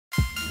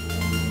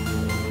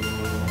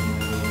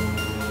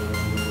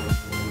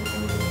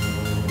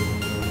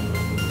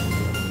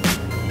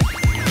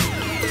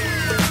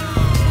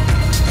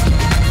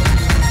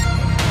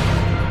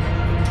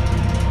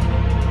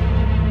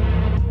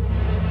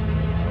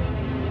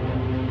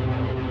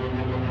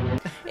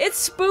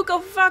It's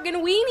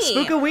Spookoweenie.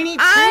 Spookoweenie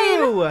 2.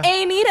 I'm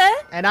Anita.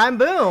 And I'm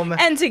Boom.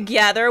 And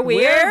together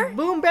we're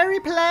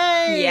BoomBerry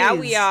Plays. Yeah,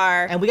 we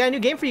are. And we got a new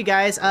game for you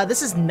guys.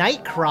 This is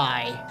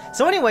NightCry.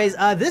 So anyways,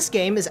 this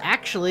game is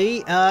actually,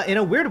 in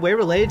a weird way,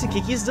 related to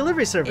Kiki's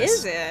Delivery Service.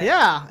 Is it?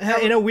 Yeah,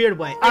 in a weird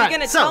way. Are you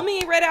going to tell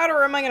me right out,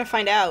 or am I going to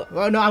find out?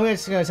 Well, no, I'm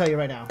just going to tell you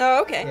right now.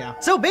 Oh, okay. Yeah.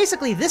 So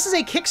basically, this is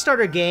a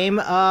Kickstarter game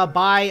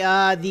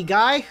by the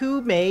guy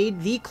who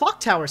made the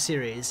Clock Tower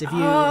series, if you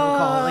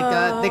recall.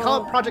 Like, they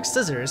call it Project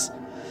Scissors.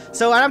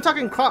 So, and I'm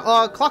talking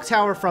Clock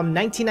Tower from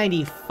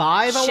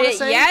 1995, I want to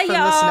say, yeah, from the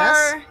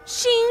SNES.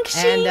 Shink,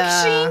 shink,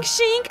 shink,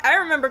 shink. I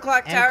remember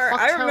Clock Tower.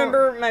 I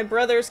remember my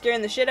brother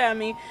scaring the shit out of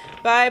me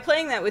by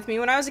playing that with me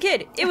when I was a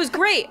kid. It was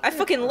great. I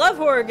fucking love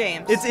horror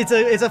games.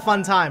 It's a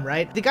fun time,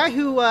 right? The guy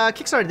who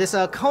kickstarted this,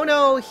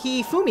 Kono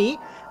Hifumi,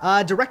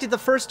 directed the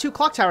first two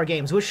Clock Tower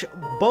games, which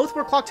both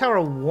were Clock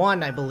Tower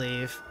 1, I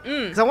believe.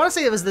 Because I want to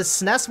say it was the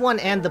SNES one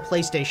and the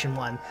PlayStation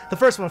one. The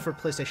first one for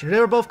PlayStation. They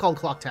were both called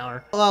Clock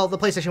Tower. Well, the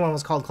PlayStation one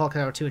was called Clock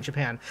Tower 2 in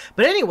Japan.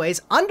 But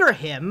anyways, under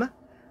him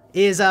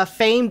is a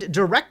famed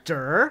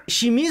director,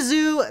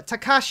 Shimizu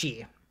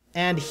Takashi.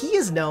 And he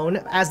is known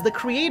as the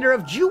creator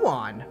of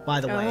Ju-On,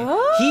 by the way.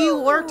 Oh. He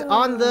worked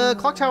on the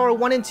Clock Tower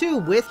 1 and 2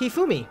 with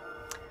Hifumi.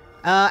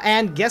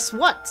 And guess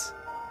what?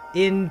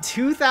 In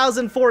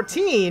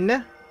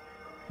 2014...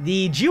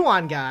 the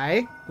Ju-On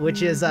guy,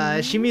 which is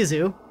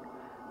Shimizu,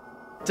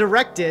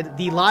 directed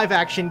the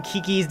live-action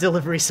Kiki's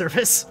Delivery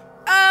Service.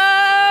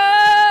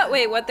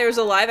 Wait, what? There's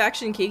a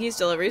live-action Kiki's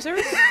Delivery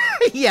Service?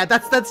 Yeah,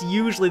 that's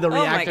usually the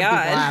reaction people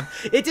God.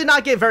 have. It did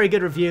not get very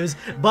good reviews,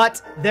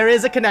 but there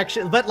is a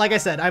connection. But like I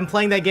said, I'm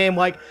playing that game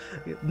like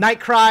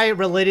NightCry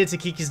related to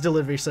Kiki's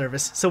Delivery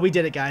Service. So we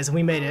did it, guys, and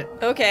we made it.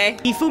 Okay.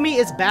 Hifumi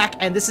is back,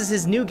 and this is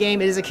his new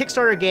game. It is a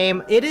Kickstarter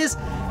game. It's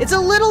a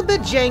little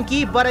bit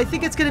janky, but I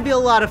think it's gonna be a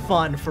lot of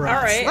fun for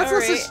us.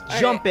 Let's just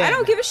jump in. I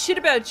don't give a shit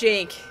about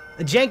jank.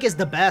 The jank is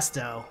the best,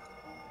 though.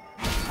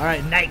 All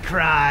right,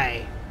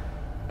 NightCry.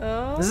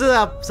 Oh. This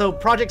is so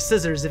Project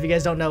Scissors, if you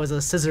guys don't know, is a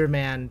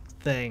Scissorman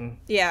thing.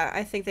 Yeah,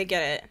 I think they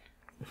get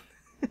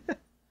it.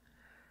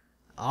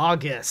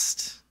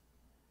 August.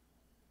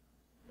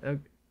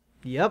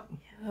 Yep.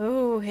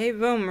 Oh, hey,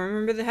 Boom.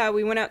 Remember how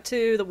we went out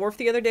to the wharf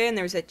the other day and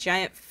there was that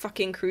giant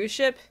fucking cruise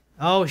ship?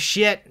 Oh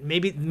shit!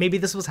 Maybe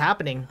this was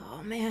happening.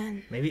 Oh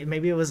man.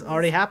 Maybe it was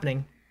already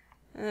happening.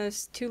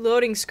 There's 2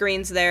 loading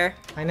screens there.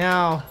 I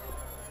know.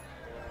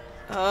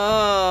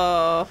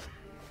 Oh.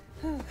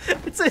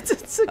 It's a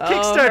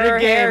Kickstarter her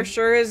game. Hair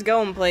sure is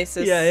going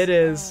places. Yeah, it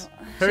is.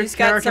 Her She's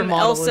got some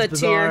Elsa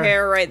tier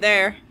hair right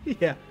there.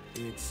 Yeah.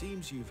 It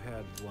seems you've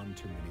had one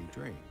too many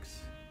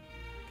drinks.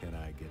 Can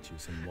I get you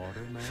some water,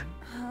 ma'am?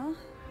 Huh?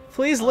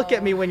 Please look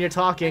at me when you're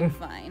talking. I'm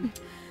fine.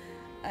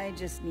 I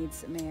just need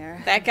some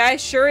air. That guy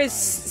sure is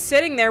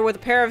sitting there with a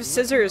pair of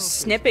scissors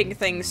snipping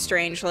things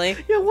strangely.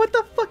 Yeah, what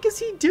the fuck is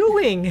he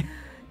doing?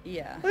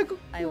 Yeah. Like,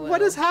 I will.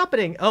 what is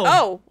happening?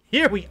 Oh.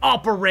 Here we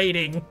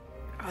operating.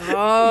 Oh. Yo,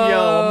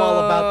 I'm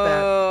all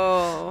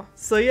about that.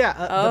 So yeah,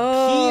 the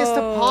P is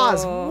to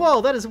pause. Whoa,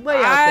 that is way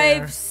out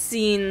there. I've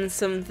seen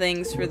some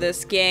things for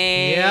this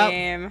game.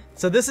 Yep.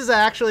 So this is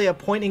actually a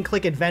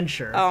point-and-click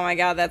adventure. Oh my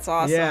god, that's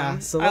awesome. Yeah,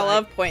 so I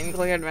love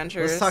point-and-click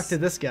adventures. Let's talk to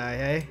this guy,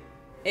 hey?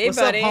 Hey, What's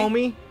buddy. up,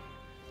 homie?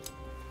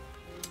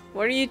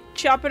 What are you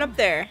chopping up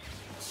there? It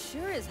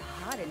sure is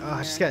hot in here. Oh,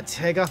 I just gotta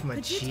take off my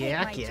Could you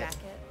jacket. take my jacket?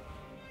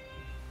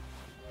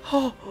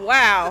 Oh,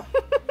 Wow.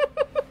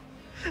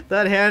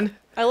 that hand.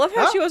 I love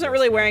how she wasn't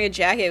really wearing a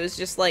jacket. It was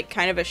just like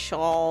kind of a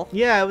shawl.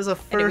 Yeah, it was a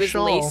fur And it was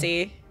shawl.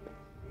 lacy.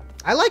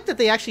 I like that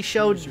they actually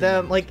showed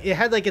them, like, it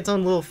had like its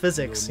own little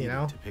physics, you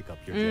know? To pick up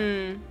your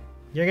jacket.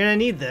 You're gonna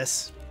need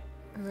this.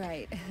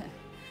 Right.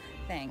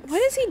 Thanks.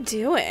 What is he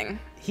doing?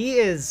 He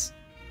is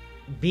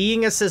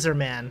being a scissor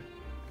man.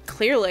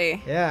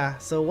 Clearly. Yeah,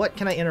 so what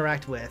can I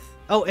interact with?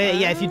 Oh,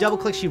 yeah, if you double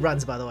click, she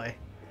runs, by the way.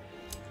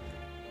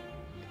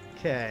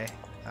 Okay.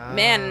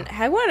 Man,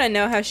 I want to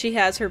know how she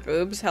has her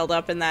boobs held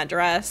up in that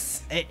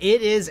dress. It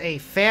is a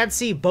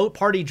fancy boat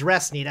party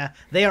dress, Nita.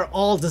 They are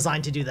all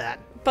designed to do that.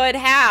 But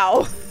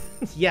how?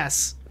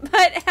 Yes.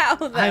 But how,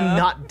 though? I'm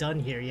not done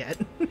here yet.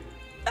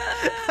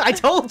 I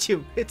told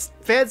you, it's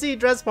fancy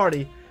dress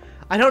party.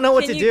 I don't know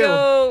what to do. Can you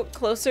go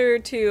closer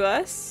to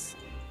us?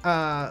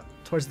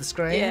 Towards the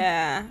screen?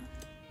 Yeah.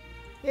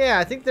 Yeah,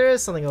 I think there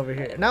is something over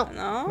here. Nope,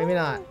 No? maybe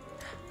not.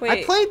 Wait.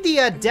 I played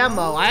the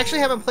demo. I actually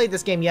haven't played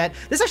this game yet.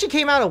 This actually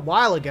came out a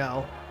while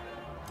ago.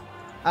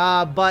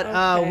 But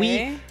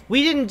Okay.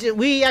 we didn't.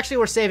 We actually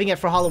were saving it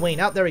for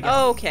Halloween. Oh, there we go.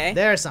 Oh, okay.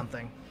 There's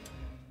something.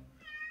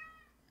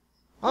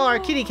 Oh, our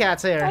kitty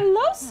cat's here.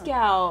 Hello,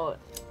 Scout.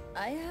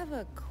 I have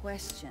a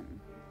question.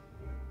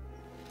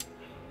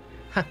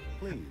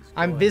 Please.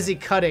 I'm busy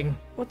cutting.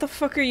 What the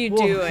fuck are you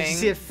Whoa, doing? Did you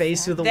see it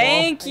face through the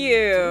Thank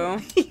you.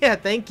 wall? Yeah,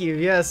 thank you.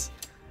 Yes.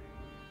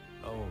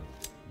 Oh,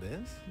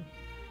 this?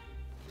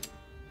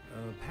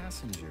 A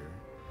passenger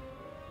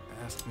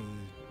asked me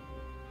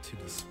to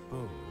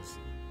dispose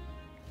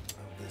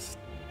of this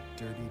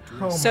dirty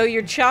drink. Oh So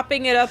you're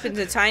chopping it up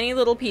into tiny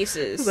little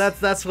pieces.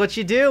 That's what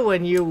you do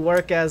when you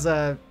work as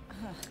a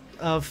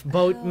of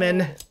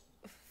boatmen,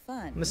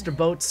 Fun. Mr.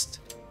 Boatst.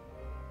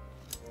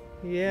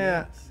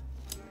 Yeah. Yes,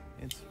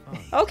 it's fun.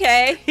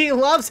 Okay. He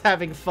loves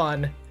having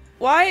fun.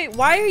 Why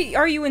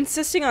are you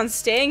insisting on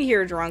staying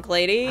here, drunk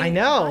lady? I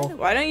know.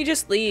 Why don't you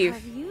just leave?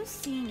 Have you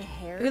seen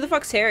Harry? Who the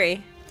fuck's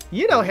Harry?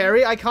 You know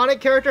Harry, iconic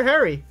character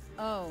Harry.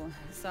 Oh,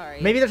 sorry.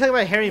 Maybe they're talking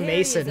about Harry Harry is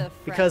Mason a friend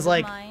because of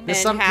like mine.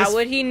 there's And how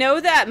would he know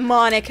that,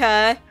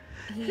 Monica?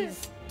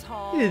 He's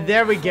tall.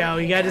 There we go.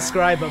 You gotta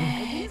describe him.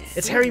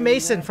 It's Harry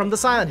Mason from the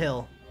Silent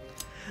Hill.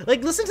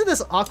 Like, listen to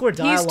this awkward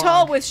dialogue. He's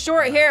tall with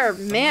short hair.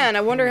 Man,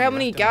 I wonder how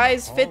many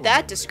guys fit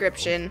that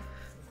description.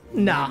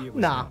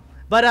 Nah.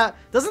 But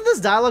doesn't this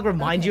dialogue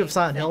remind you of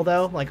Silent Hill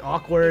though? Like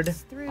awkward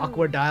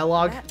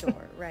dialogue. That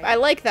door, right? I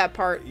like that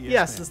part.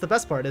 Yes, it's the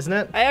best part, isn't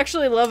it? I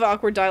actually love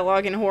awkward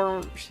dialogue in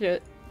horror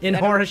shit. In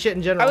horror shit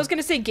in general. I was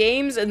gonna say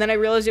games, and then I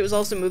realized it was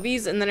also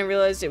movies, and then I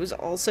realized it was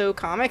also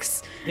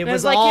comics. It And I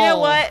was was like, you know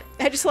all- what?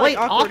 I just like Wait,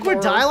 awkward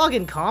horror. dialogue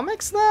in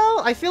comics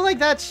though? I feel like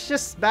that's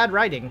just bad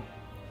writing.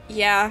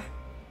 Yeah.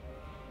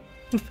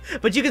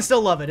 But you can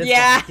still love it. It's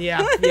Yeah. fine.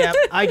 Yeah.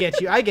 I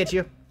get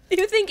you. Do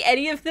you think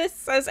any of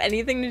this has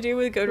anything to do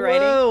with good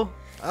writing? Whoa.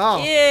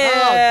 Oh.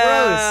 Yeah.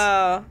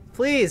 Oh, gross.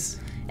 Please.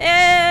 Ew.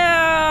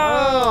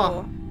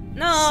 Oh.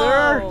 No.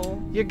 Sir,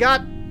 you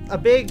got a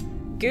big...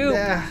 Goop.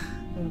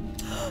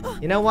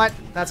 You know what?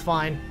 That's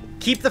fine.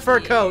 Keep the fur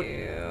coat.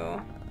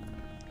 Ew.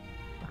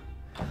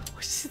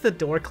 See the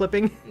door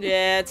clipping?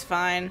 Yeah, it's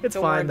fine. It's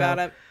Don't fine, worry about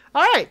though. it.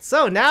 Alright,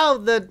 so now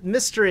the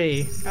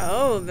mystery.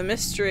 Oh, the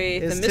mystery.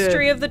 Is The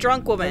mystery to- of the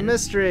drunk The woman.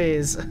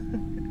 mysteries.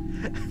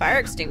 Fire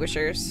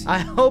extinguishers. I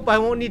hope I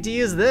won't need to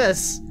use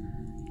this.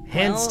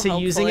 Hence Well,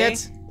 to using it.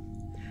 hopefully.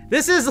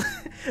 This is...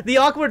 the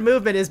awkward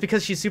movement is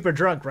because she's super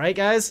drunk, right,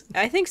 guys?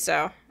 I think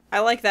so. I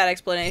like that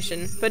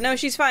explanation. But no,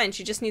 she's fine.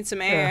 She just needs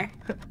some air.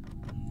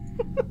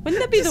 Wouldn't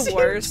that be Just the see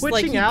her worst? Like,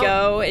 twitching you out.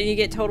 go and you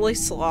get totally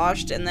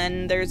sloshed, and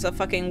then there's a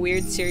fucking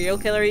weird serial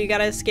killer you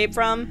gotta escape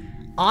from.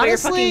 But you're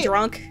fucking Honestly,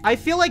 drunk. I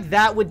feel like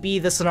that would be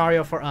the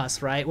scenario for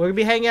us, right? We're gonna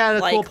be hanging out at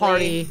a cool Likely.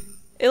 party.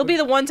 It'll be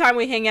the one time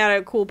we hang out at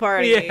a cool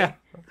party. Yeah.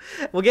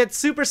 We'll get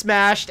super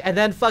smashed, and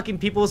then fucking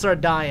people will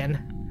start dying.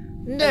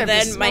 And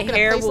then my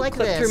hair will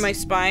clip through my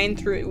spine,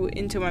 through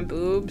into my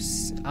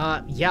boobs.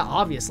 Yeah,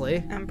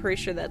 obviously. I'm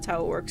pretty sure that's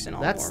how it works in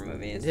all horror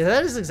movies. Yeah,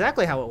 that is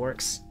exactly how it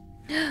works.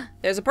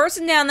 There's a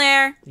person down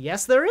there.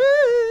 Yes, there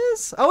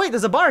is. Oh, wait,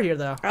 there's a bar here,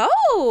 though.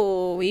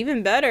 Oh,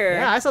 even better.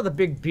 Yeah, I saw the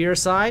big beer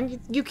sign.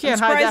 You I'm can't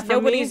hide that surprised from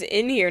nobody's me.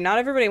 in here. Not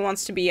everybody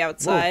wants to be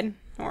outside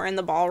or in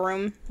the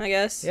ballroom, I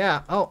guess.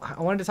 Yeah. Oh,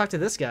 I wanted to talk to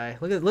this guy.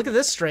 Look at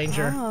this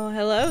stranger. Oh,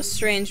 hello,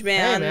 strange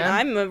man. man.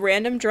 I'm a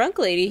random drunk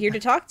lady here to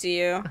talk to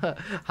you.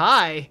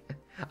 Hi.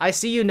 I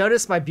see you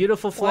noticed my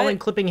beautiful flowing What?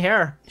 clipping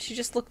hair. She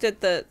just looked at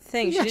the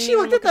thing. Yeah, didn't she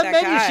even looked at look the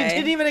that menu. She guy.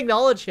 didn't even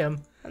acknowledge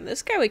him.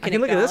 This guy we can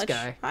can look at this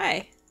acknowledge. guy.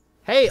 Hi.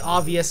 Hey,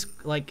 obvious,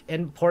 like,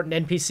 important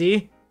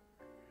NPC.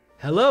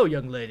 Hello,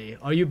 young lady.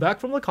 Are you back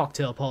from the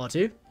cocktail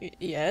party?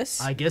 Yes.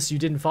 I guess you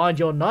didn't find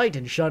your knight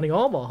in shining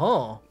armor,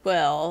 huh?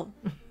 Well,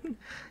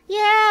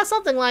 Yeah,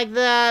 something like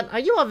that. Are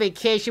you on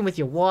vacation with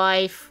your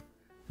wife?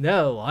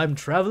 No, I'm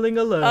traveling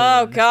alone.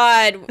 oh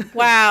god,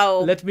 wow.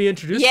 Let me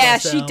introduce yeah,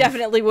 myself. she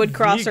definitely would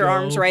cross her Vigo.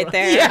 arms right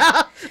there.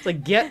 Yeah, it's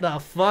like, get the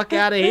fuck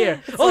out of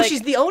here. Oh, like-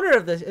 she's the owner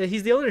of the.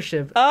 He's the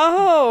ownership.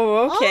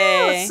 Oh,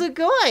 okay. Oh,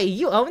 Sugoi,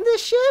 you own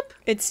this ship?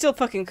 It's still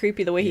fucking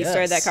creepy the way he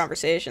started that Yes.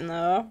 conversation,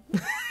 though.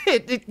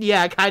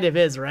 Yeah, it kind of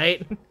is,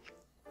 right?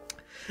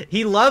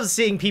 He loves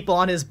seeing people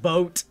on his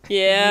boat.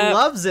 Yeah. He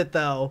loves it,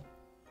 though.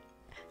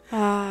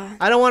 Ah,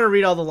 I don't want to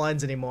read all the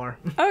lines anymore.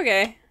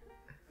 okay.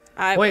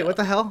 I Wait, will. what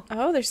the hell?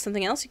 Oh, there's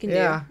something else you can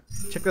Yeah,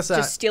 check this do. out.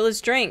 Just steal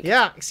his drink.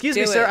 Yeah, excuse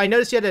me, do sir. it. I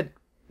noticed you had to.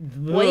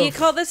 What do you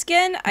call this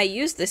again? I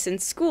used this in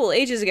school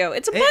ages ago.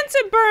 It's a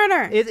Bunsen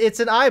burner. It's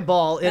an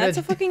eyeball. In That's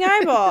a fucking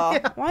eyeball.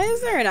 Yeah. Why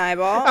is there an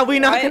eyeball? Are we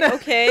not Why- gonna?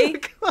 Okay.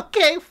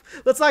 Okay,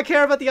 let's not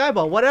care about the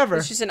eyeball. Whatever.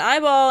 It's just an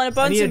eyeball and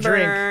a need a Bunsen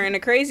drink. burner and a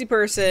crazy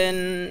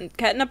person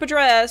cutting up a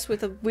dress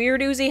with a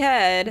weird oozy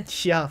head.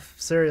 Yeah,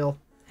 cereal.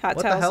 Hot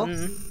What the towels hell?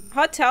 and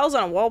hot towels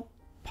on a wall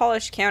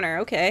polished counter.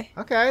 Okay.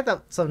 Okay,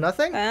 so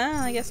nothing.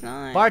 I guess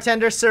not.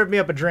 Bartender, serve me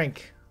up a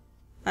drink.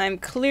 I'm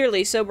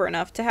clearly sober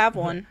enough to have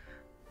one.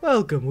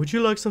 Welcome. Would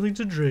you like something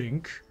to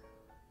drink?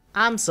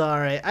 I'm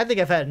sorry. I think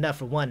I've had enough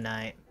for one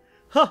night.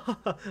 Ha ha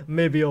ha.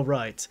 Maybe you're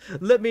right.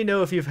 Let me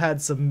know if you'd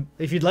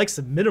like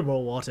some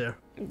mineral water.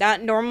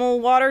 Not normal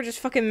water, just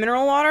fucking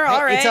mineral water.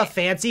 All right. It's a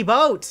fancy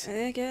boat.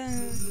 I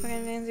guess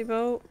fucking fancy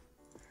boat.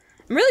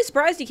 I'm really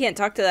surprised you can't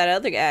talk to that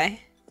other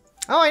guy.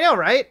 Oh, I know,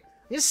 right?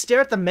 You just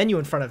stare at the menu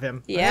in front of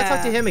him. I gotta talk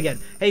Yeah. to him again.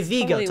 Hey,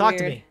 Vigo, Totally talk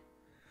to weird. me.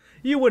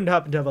 You wouldn't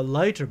happen to have a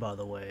lighter, by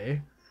the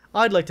way.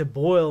 I'd like to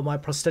boil my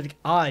prosthetic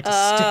eye to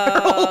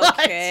sterilize.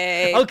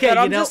 Okay. Okay, but you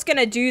I'm know. just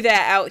gonna do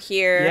that out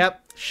here.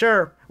 Yep,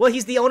 sure. Well,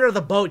 he's the owner of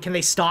the boat. Can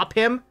they stop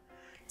him?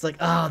 It's like,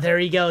 oh, there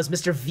he goes,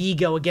 Mr.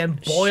 Vigo again,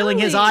 boiling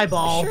his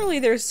eyeball. Surely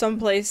there's some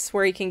place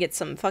where he can get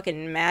some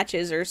fucking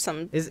matches or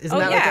some. Isn't oh,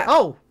 that yeah. like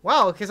oh,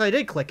 wow, because I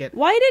did click it.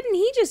 Why didn't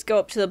he just go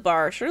up to the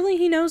bar? Surely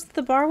he knows that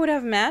the bar would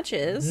have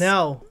matches.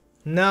 No.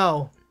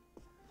 Do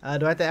I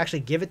have to actually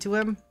give it to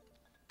him?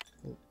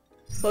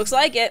 Looks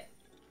like it.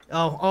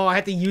 Oh, I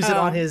have to use it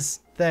on his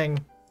thing.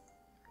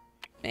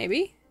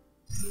 Maybe.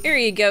 Here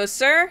you go,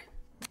 sir.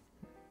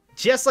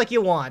 Just like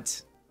you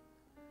want.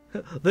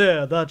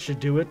 There, that should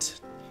do it.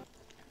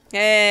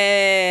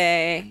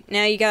 Hey.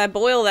 Now you gotta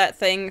boil that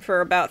thing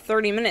for about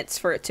 30 minutes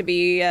for it to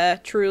be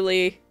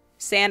truly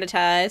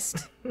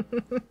sanitized.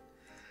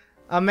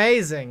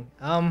 Amazing.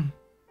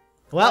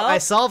 Well, I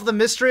solved the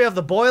mystery of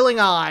the boiling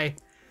eye.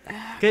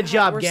 Good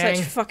job, We're gang.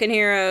 such fucking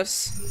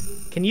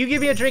heroes. Can you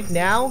give me a drink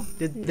now?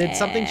 Did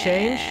something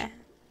change?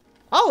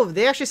 Oh,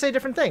 they actually say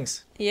different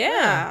things.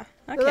 Yeah.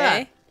 Look at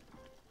Okay.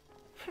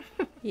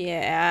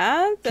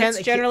 Yeah, that's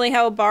Can- generally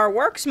how a bar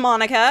works,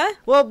 Monica.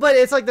 Well, but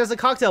it's like there's a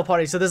cocktail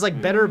party, so there's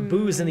like better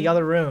booze in the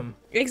other room.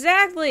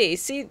 Exactly.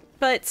 See,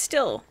 but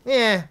still.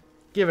 Yeah,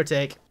 give or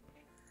take.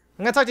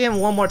 I'm gonna talk to him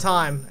one more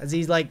time as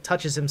he like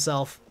touches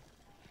himself.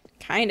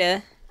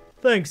 Kinda.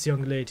 Thanks,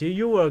 young lady.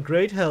 You were a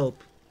great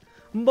help.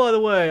 By the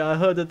way, I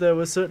heard that there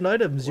were certain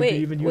items you could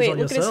even use on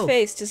look yourself. at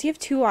his face. Does he have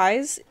 2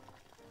 eyes?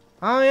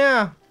 Oh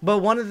yeah, but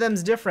one of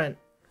them's different.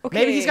 Okay.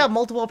 Maybe he's got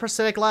multiple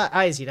prosthetic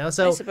eyes, you know?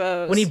 So I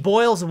suppose. when he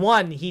boils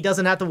one, he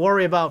doesn't have to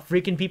worry about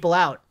freaking people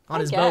out on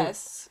his boat.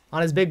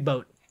 On his big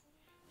boat.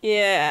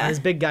 Yeah. On his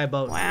big guy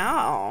boat.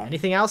 Wow.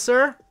 Anything else,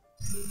 sir?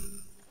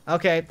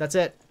 Okay, that's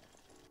it.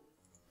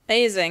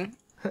 Amazing.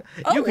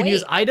 You can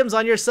use items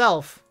on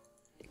yourself.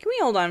 Can we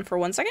hold on for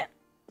 1 second?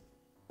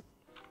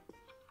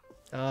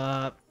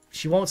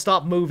 She won't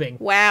stop moving.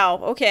 Wow,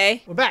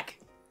 okay. We're back.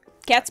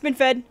 Cat's been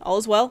fed. All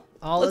is well.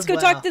 All Let's is go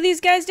well. talk to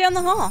these guys down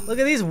the hall. Look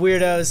at these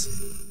weirdos.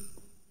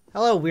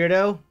 Hello,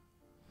 weirdo.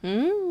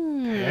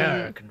 Hmm.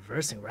 They're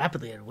conversing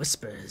rapidly in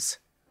whispers.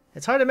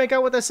 It's hard to make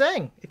out what they're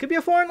saying. It could be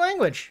a foreign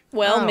language.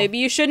 Well, Oh. maybe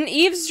you shouldn't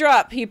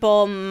eavesdrop,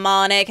 people,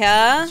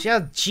 Monica.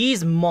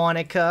 Jeez,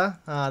 Monica.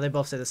 They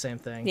both say the same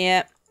thing.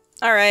 Yeah.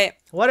 Alright.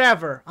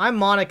 Whatever. I'm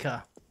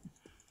Monica.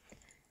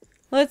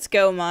 Let's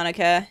go,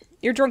 Monica.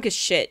 You're drunk as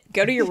shit.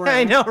 Go to your room.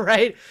 I know,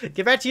 right?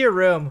 Get back to your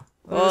room.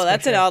 Oh,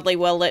 that's an oddly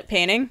well-lit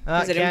painting.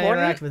 Is it can't important?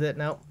 interact with it.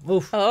 No.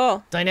 Oof.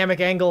 Oh. Dynamic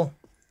angle.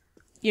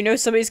 You know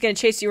somebody's gonna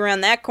chase you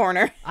around that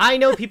corner. I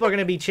know people are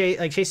gonna be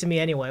chasing me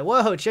anyway.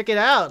 Whoa, check it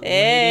out,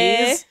 Hey.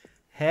 ladies.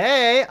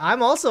 Hey,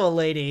 I'm also a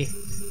lady.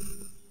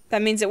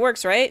 That means it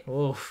works, right?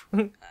 Oof.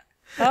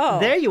 Oh.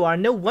 There you are.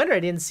 No wonder I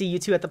didn't see you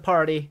two at the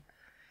party.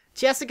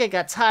 Jessica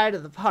got tired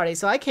of the party,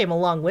 so I came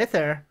along with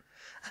her.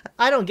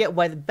 I don't get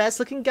why the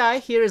best-looking guy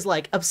here is,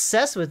 like,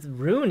 obsessed with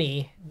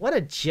Rooney. What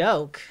a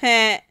joke.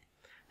 Heh.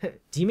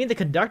 Do you mean the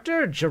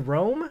conductor,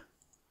 Jerome?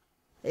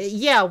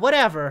 Yeah,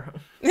 whatever.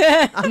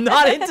 I'm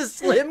not into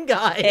slim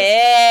guys.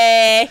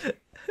 Hey.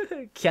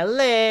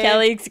 Kelly.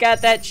 Kelly's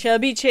got that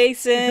chubby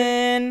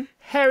chasing.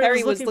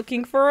 Harry was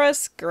looking for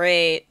us?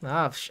 Great.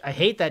 Oh, I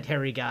hate that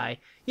Harry guy.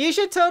 You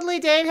should totally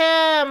date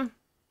him.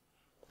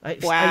 Are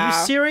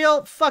you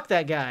serial? Fuck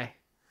that guy.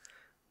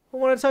 I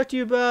want to talk to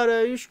you about,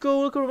 you should go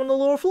look on the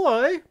lower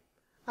floor, eh?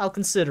 I'll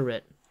consider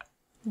it.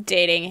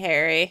 Dating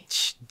Harry.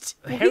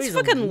 Harry's He's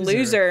a fucking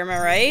loser, am I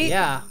right?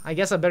 Yeah, I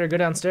guess I better go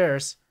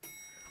downstairs.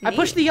 I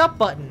pushed the up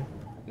button.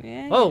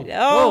 Yeah. Whoa,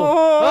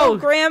 Oh, whoa.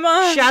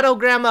 Grandma. Shadow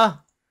Grandma.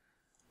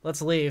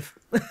 Let's leave.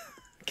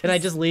 Can I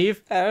just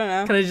leave? I don't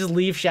know. Can I just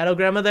leave Shadow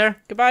Grandma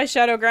there? Goodbye,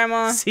 Shadow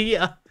Grandma. See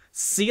ya.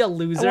 See ya,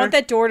 loser. I want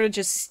that door to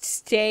just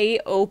stay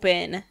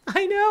open.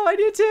 I know, I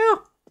do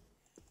too.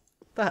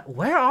 But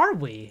where are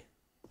we?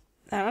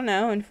 I don't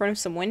know, in front of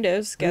some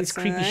windows. Got This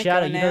some creepy of that shadow.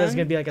 going You know there's on.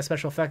 gonna be like a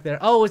special effect there.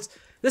 Oh, this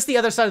is the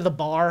other side of the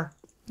bar.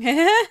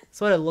 That's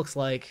what it looks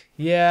like.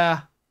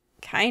 Yeah,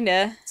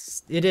 Kinda.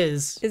 it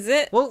is. Is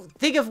it? Well,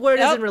 think of where it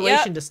is Oh, in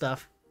relation yep. to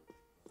stuff.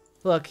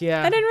 Look,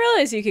 yeah. I didn't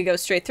realize you could go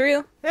straight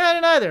through. Yeah, I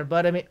didn't either,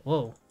 but I mean,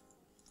 whoa.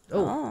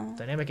 Oh, Oh.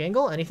 dynamic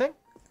angle? Anything?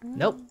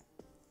 Nope.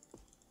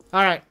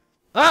 All right.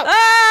 Oh,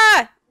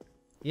 Ah!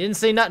 you didn't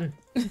see nothing.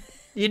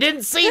 You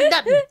didn't see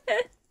nothing.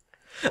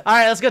 All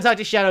right, let's go talk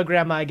to Shadow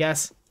Grandma, I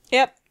guess.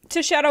 Yep.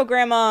 To Shadow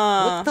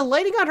Grandma. Look, the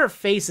lighting on her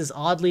face is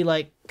oddly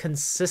like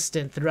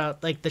consistent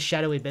throughout like the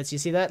shadowy bits. You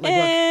see that? Like,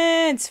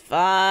 look. It's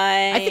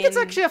fine. I think it's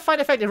actually a fine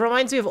effect. It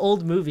reminds me of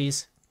old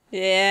movies,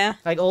 Yeah.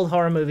 like old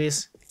horror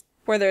movies.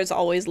 Where there's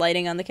always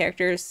lighting on the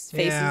characters'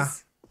 faces. Yeah.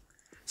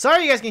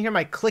 Sorry, you guys can hear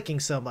my clicking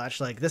so much.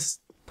 Like this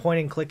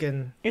pointing,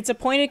 clicking. It's a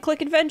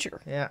point-and-click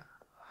adventure. Yeah.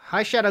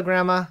 Hi, Shadow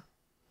Grandma.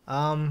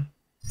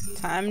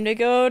 Time to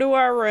go to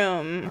our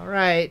room. All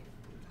right.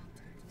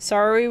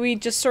 Sorry, we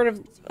just sort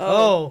of...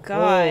 Oh,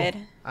 God.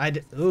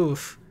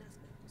 Oof.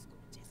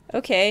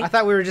 Okay. I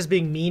thought we were just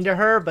being mean to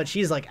her, but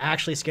she's like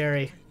actually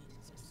scary.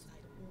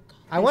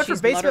 I went for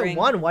she's basement muttering.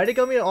 1. Why did it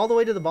go me all the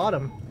way to the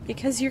bottom?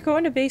 Because you're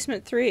going to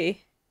basement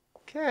 3.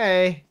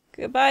 Okay.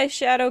 Goodbye,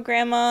 Shadow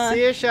Grandma.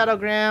 See ya, Shadow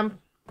Gram.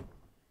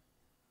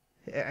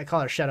 I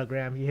call her Shadow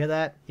Gram. You hear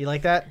that? You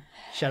like that?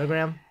 Shadow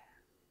Gram?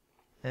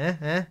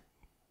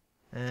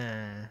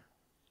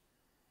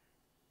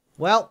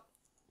 Well,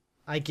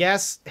 I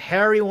guess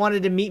Harry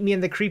wanted to meet me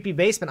in the creepy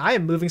basement. I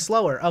am moving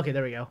slower. Okay,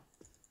 there we go.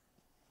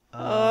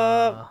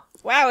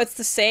 Wow, it's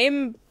the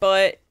same,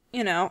 but,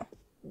 you know.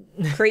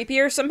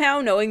 creepier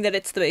somehow, knowing that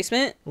it's the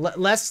basement.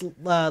 Less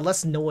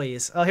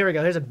noise. Oh, here we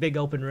go. Here's a big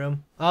open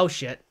room. Oh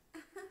shit.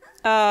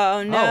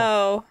 Oh no.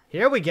 Oh,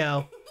 here we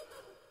go.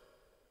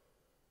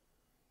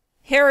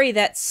 Harry,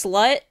 that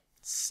slut.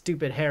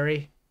 Stupid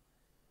Harry.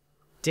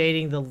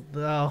 Dating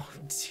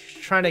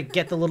trying to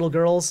get the little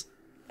girls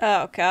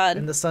Oh god.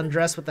 in the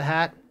sundress with the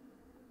hat.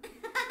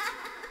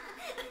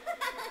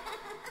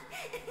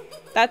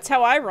 That's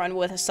how I run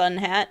with a sun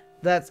hat.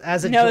 That's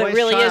as a No, it joyous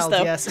really is, child,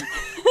 though. yes.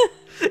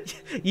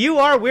 You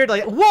are weird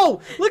like whoa!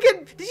 Look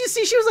at did you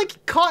see she was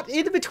like caught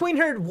in between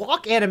her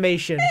walk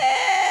animation?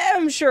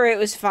 I'm sure it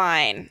was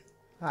fine.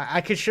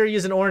 I could sure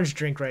use an orange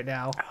drink right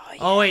now. Oh, yeah.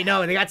 Oh wait,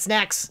 no, they got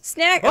snacks.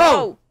 Snack. Oh!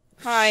 Oh,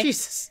 hi.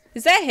 Jesus.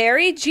 Is that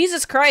Harry?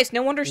 Jesus Christ!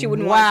 No wonder she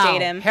wouldn't want to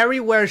date him. Harry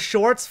wears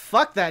shorts.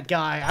 Fuck that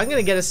guy. I'm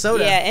gonna get a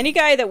soda. Yeah, any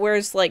guy that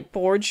wears like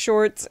board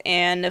shorts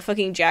and a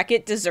fucking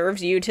jacket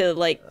deserves you to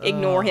like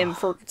ignore him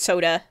for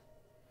soda.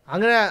 I'm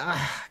gonna.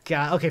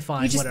 God. Okay,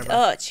 fine. You just, whatever.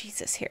 oh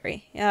Jesus,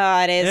 Harry.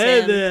 Ah, it is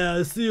Hey him. there.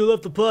 I see you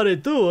left the party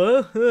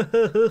too,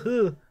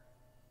 huh?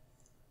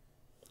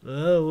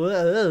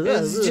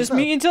 It's just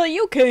me until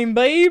you came,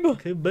 babe.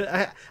 Okay, but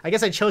I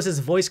guess I chose his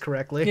voice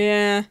correctly.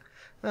 Yeah.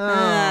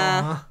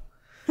 Aw.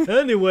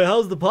 Anyway,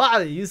 how's the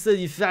party? You said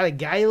you found a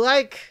guy you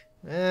like?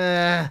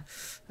 Not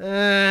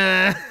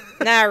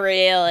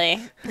really.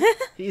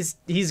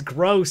 He's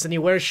gross and he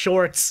wears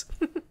shorts.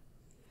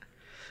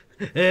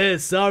 Hey,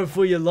 sorry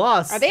for your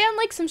loss. Are they on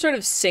like some sort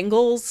of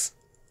singles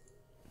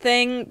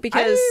thing?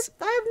 Because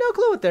I have no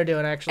clue what they're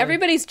doing actually.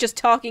 everybody's just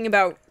talking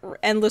about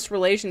endless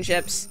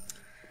relationships.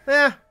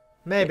 Yeah,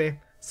 maybe.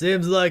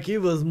 Seems like he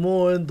was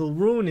more into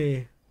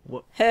Rooney.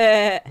 What?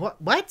 I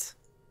What?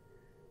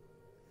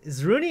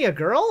 Is Rooney a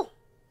girl?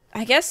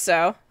 guess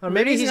so. Or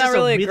maybe Rooney's he's not just a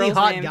really girl's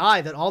hot name.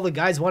 guy that all the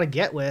guys want to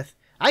get with.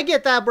 I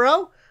get that,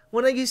 bro.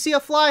 When you see a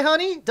fly,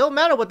 honey, don't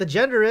matter what the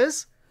gender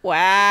is.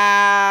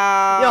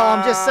 Wow. Yo,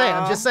 I'm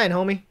just saying,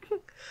 homie.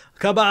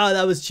 Come on,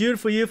 I was cheering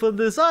for you from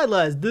the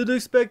sidelines. Didn't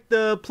expect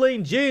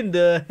Plain Jane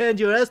to hand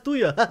your ass to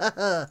you.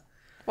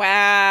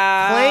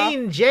 Wow.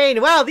 Plain Jane.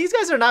 Wow, these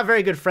guys are not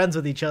very good friends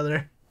with each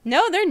other.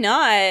 No, they're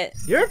not.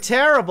 You're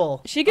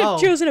terrible. She could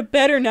have chosen a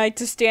better night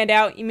to stand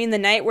out. You mean the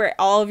night where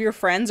all of your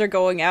friends are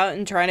going out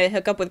and trying to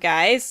hook up with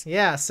guys?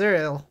 Yeah,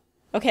 Cyril.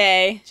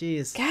 Okay.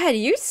 Jeez. God,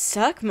 you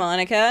suck,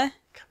 Monica.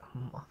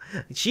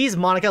 Jeez,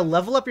 Monica,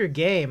 level up your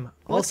game.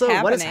 What's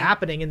Also, what is happening?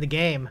 happening in the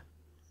game?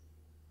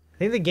 I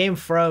think the game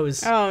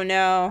froze. Oh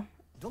no.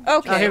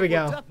 Okay. Oh, here we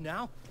go. Up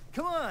now.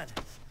 Come on.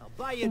 I'll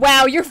buy you.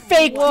 Wow, your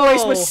fake Whoa.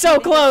 voice was so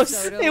close.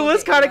 soda It will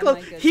was get kind you of on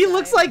close. my good He side.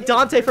 looks like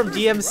Dante from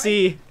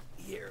DMC.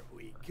 Here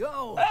we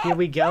go. Here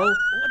we go.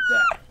 What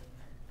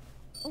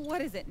the?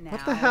 What is it now?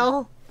 What the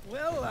hell?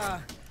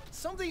 Well,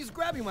 something's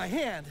grabbing my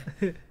hand.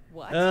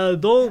 What?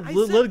 Don't I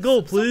let said it go,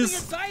 something please.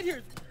 inside here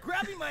is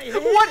grabbing my hand.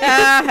 What is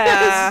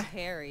Ah.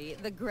 Harry,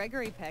 the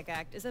Gregory Peck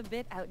Act is a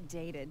bit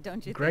outdated,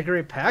 don't you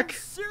Gregory Peck?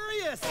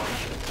 Serious?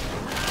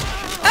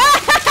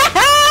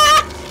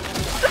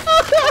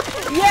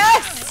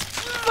 Yes!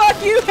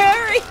 Fuck you,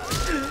 Harry!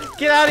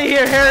 Get out of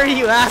here, Harry,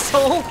 you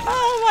asshole!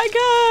 Oh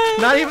my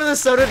god! Not even the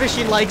soda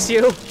machine likes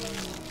you.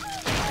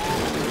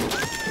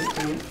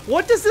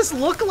 What does this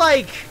look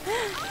like?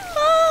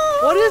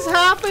 What is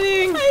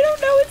happening? I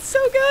don't know, it's so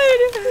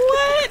good.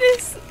 What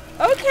is...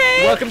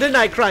 Okay. Welcome to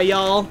NightCry,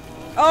 y'all.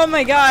 Oh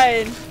my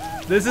god.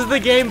 This is the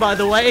game, by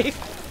the way.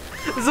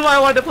 This is why I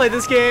wanted to play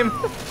this game.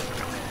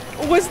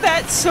 Was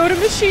that soda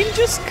machine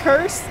just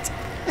cursed?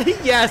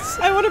 Yes.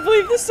 I want to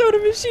believe the soda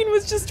machine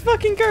was just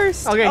fucking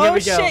cursed. Okay, here oh we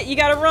go. shit, you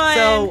gotta run.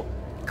 So,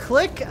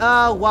 click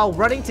while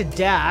running to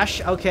dash.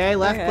 Okay,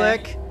 left Okay.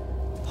 click.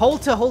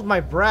 Hold to hold my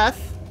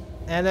breath.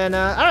 And then,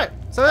 alright.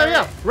 So there we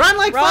go. Run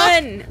like fuck.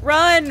 Run!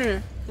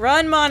 Run!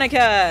 Run,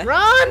 Monica!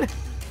 Run!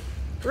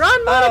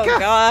 Run, Monica! Oh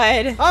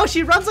god. Oh,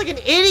 she runs like an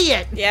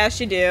idiot! Yeah,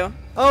 she do.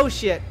 Oh,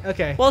 shit.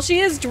 Okay. Well, she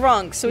is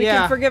drunk, so we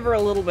Yeah. can forgive her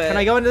a little bit. Can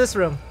I go into this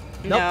room?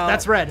 Nope, No.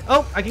 that's red.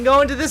 Oh, I can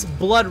go into this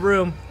blood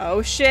room.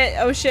 Oh shit,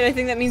 I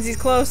think that means he's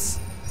close.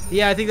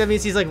 Yeah, I think that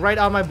means he's like right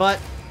on my butt.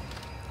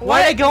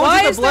 Why did I go Why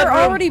into the is blood there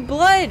room? already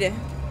blood?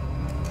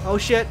 Oh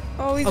shit.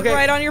 Oh, he's Okay,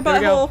 right on your here we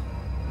go.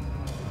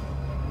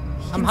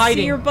 butthole. I'm See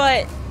hiding. your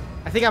butt.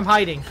 I think I'm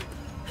hiding.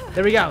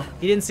 There we go.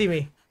 He didn't see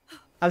me.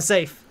 I'm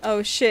safe.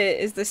 Oh shit,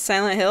 is this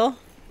Silent Hill?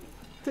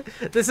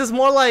 This is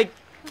more like...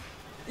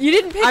 You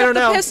didn't pick I up don't the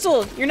know.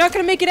 pistol. You're not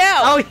gonna make it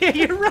out. Oh yeah,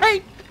 you're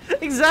right.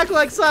 Exactly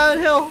like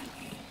Silent Hill.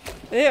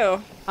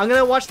 Ew. I'm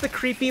gonna watch the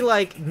creepy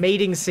like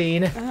mating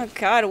scene. Oh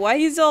god, why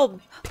he's all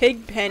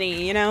pig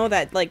penny, you know,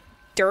 that like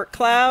dirt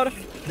cloud?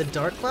 The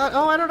dark cloud?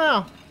 Oh, I don't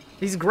know.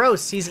 He's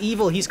gross. He's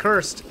evil. He's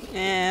cursed.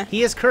 Eh.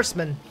 He is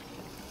Curseman.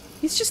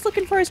 He's just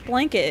looking for his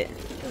blanket.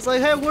 It's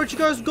like, hey, where'd you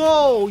guys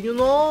go? You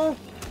know?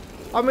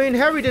 I mean,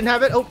 Harry didn't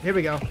have it. Oh, here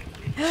we go.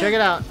 Check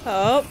it out.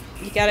 Oh,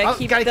 you gotta Oh,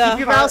 keep gotta the keep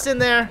your heart- mouse in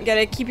there. You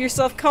gotta keep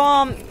yourself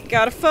calm.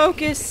 Gotta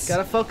focus.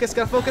 Gotta focus.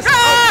 Gotta focus.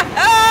 Ah!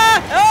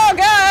 Ah! Oh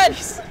god!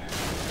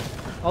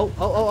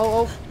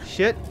 Oh.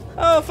 Shit.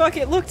 Oh fuck!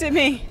 It looked at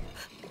me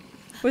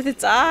with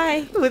its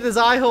eye. With his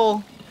eye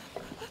hole.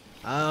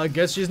 I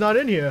guess she's not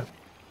in here.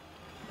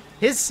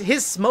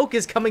 His smoke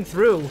is coming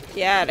through.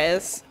 Yeah, it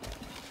is.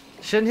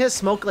 Shouldn't his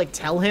smoke, like,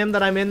 tell him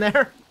that I'm in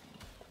there?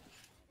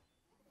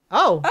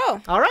 Oh.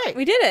 Oh. All right.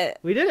 We did it.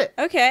 We did it.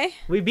 Okay.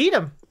 We beat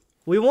him.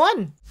 We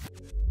won.